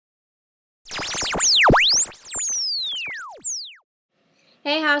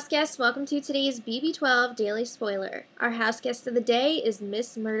Hey house guests, welcome to today's BB12 Daily Spoiler. Our house guest of the day is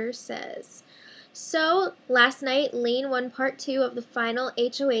Miss Murder Says. So, last night, Lane won part 2 of the final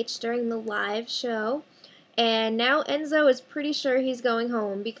HOH during the live show, and now Enzo is pretty sure he's going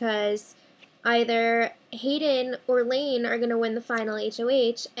home because either Hayden or Lane are going to win the final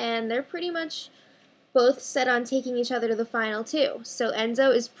HOH, and they're pretty much both set on taking each other to the final too. So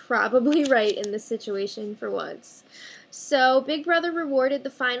Enzo is probably right in this situation for once. So Big Brother rewarded the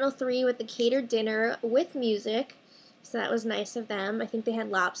final 3 with a catered dinner with music. So that was nice of them. I think they had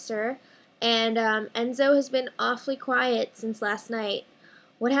lobster. And Enzo has been awfully quiet since last night.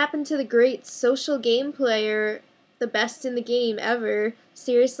 What happened to the great social game player, the best in the game ever?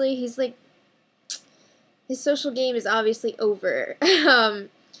 Seriously, he's like, his social game is obviously over.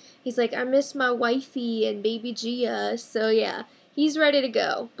 He's like, I miss my wifey and baby Gia. So yeah, he's ready to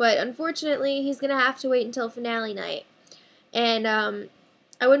go. But unfortunately, he's going to have to wait until finale night. And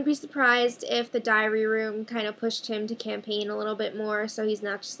I wouldn't be surprised if the diary room kind of pushed him to campaign a little bit more so he's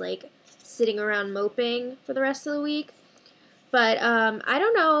not just like sitting around moping for the rest of the week. But I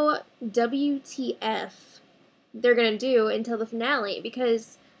don't know WTF they're going to do until the finale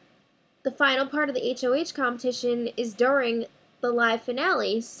because the final part of the HOH competition is during the live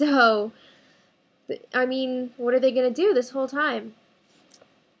finale. So, I mean, what are they going to do this whole time?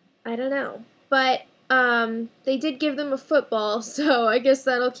 I don't know. But they did give them a football, so I guess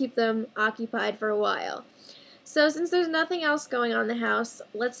that'll keep them occupied for a while. So since there's nothing else going on in the house,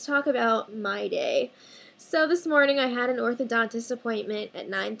 let's talk about my day. So this morning I had an orthodontist appointment at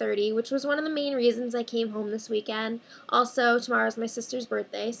 9:30, which was one of the main reasons I came home this weekend. Also, tomorrow's my sister's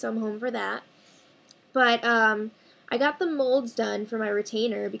birthday, so I'm home for that. But I got the molds done for my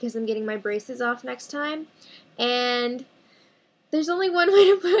retainer because I'm getting my braces off next time, and there's only one way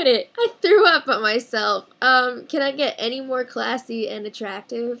to put it. I threw up on myself. Can I get any more classy and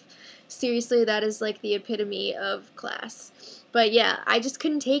attractive? Seriously, that is like the epitome of class. But yeah, I just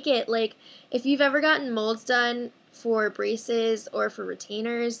couldn't take it. Like, if you've ever gotten molds done for braces or for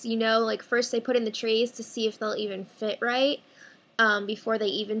retainers, you know, like first they put in the trays to see if they'll even fit right before they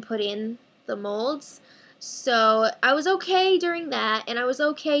even put in the molds. So I was okay during that, and I was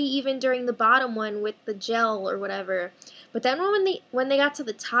okay even during the bottom one with the gel or whatever. But then when they got to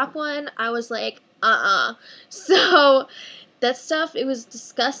the top one, I was like, So that stuff, it was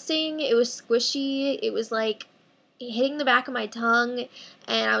disgusting. It was squishy. It was like hitting the back of my tongue,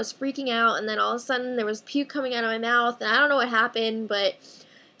 and I was freaking out. And then all of a sudden, there was puke coming out of my mouth, and I don't know what happened, but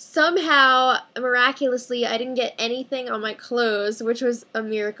somehow, miraculously, I didn't get anything on my clothes, which was a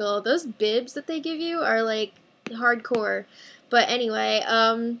miracle. Those bibs that they give you are, like, hardcore. But anyway,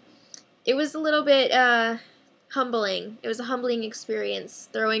 it was a little bit, humbling. It was a humbling experience,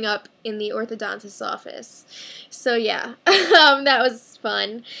 throwing up in the orthodontist's office. So, yeah, that was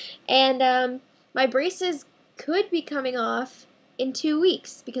fun. And, my braces could be coming off in 2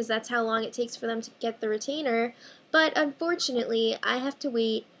 weeks, because that's how long it takes for them to get the retainer. But unfortunately, I have to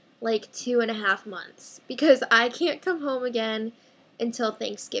wait like 2.5 months because I can't come home again until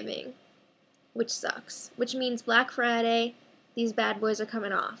Thanksgiving, which sucks. Which means Black Friday, these bad boys are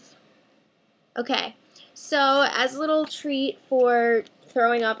coming off. Okay, so as a little treat for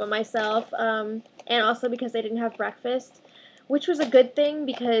throwing up on myself, and also because I didn't have breakfast, which was a good thing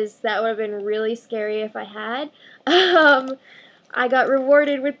because that would have been really scary if I had, I got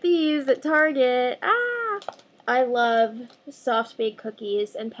rewarded with these at Target. I love soft baked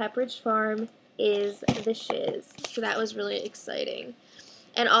cookies, and Pepperidge Farm is the shiz. So that was really exciting.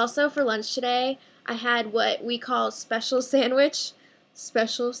 And also for lunch today, I had what we call special sandwich.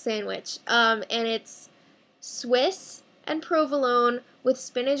 And it's Swiss and provolone with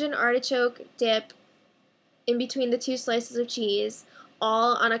spinach and artichoke dip in between the 2 slices of cheese,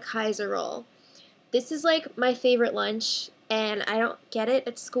 all on a Kaiser roll. This is like my favorite lunch, and I don't get it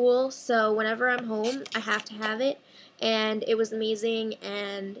at school, so whenever I'm home, I have to have it, and it was amazing,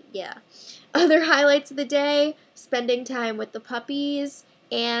 and yeah. Other highlights of the day, spending time with the puppies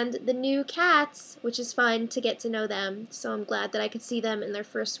and the new cats, which is fun to get to know them, so I'm glad that I could see them in their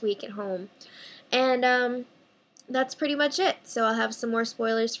first week at home. And that's pretty much it, so I'll have some more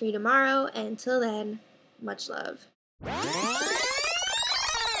spoilers for you tomorrow, and until then, much love.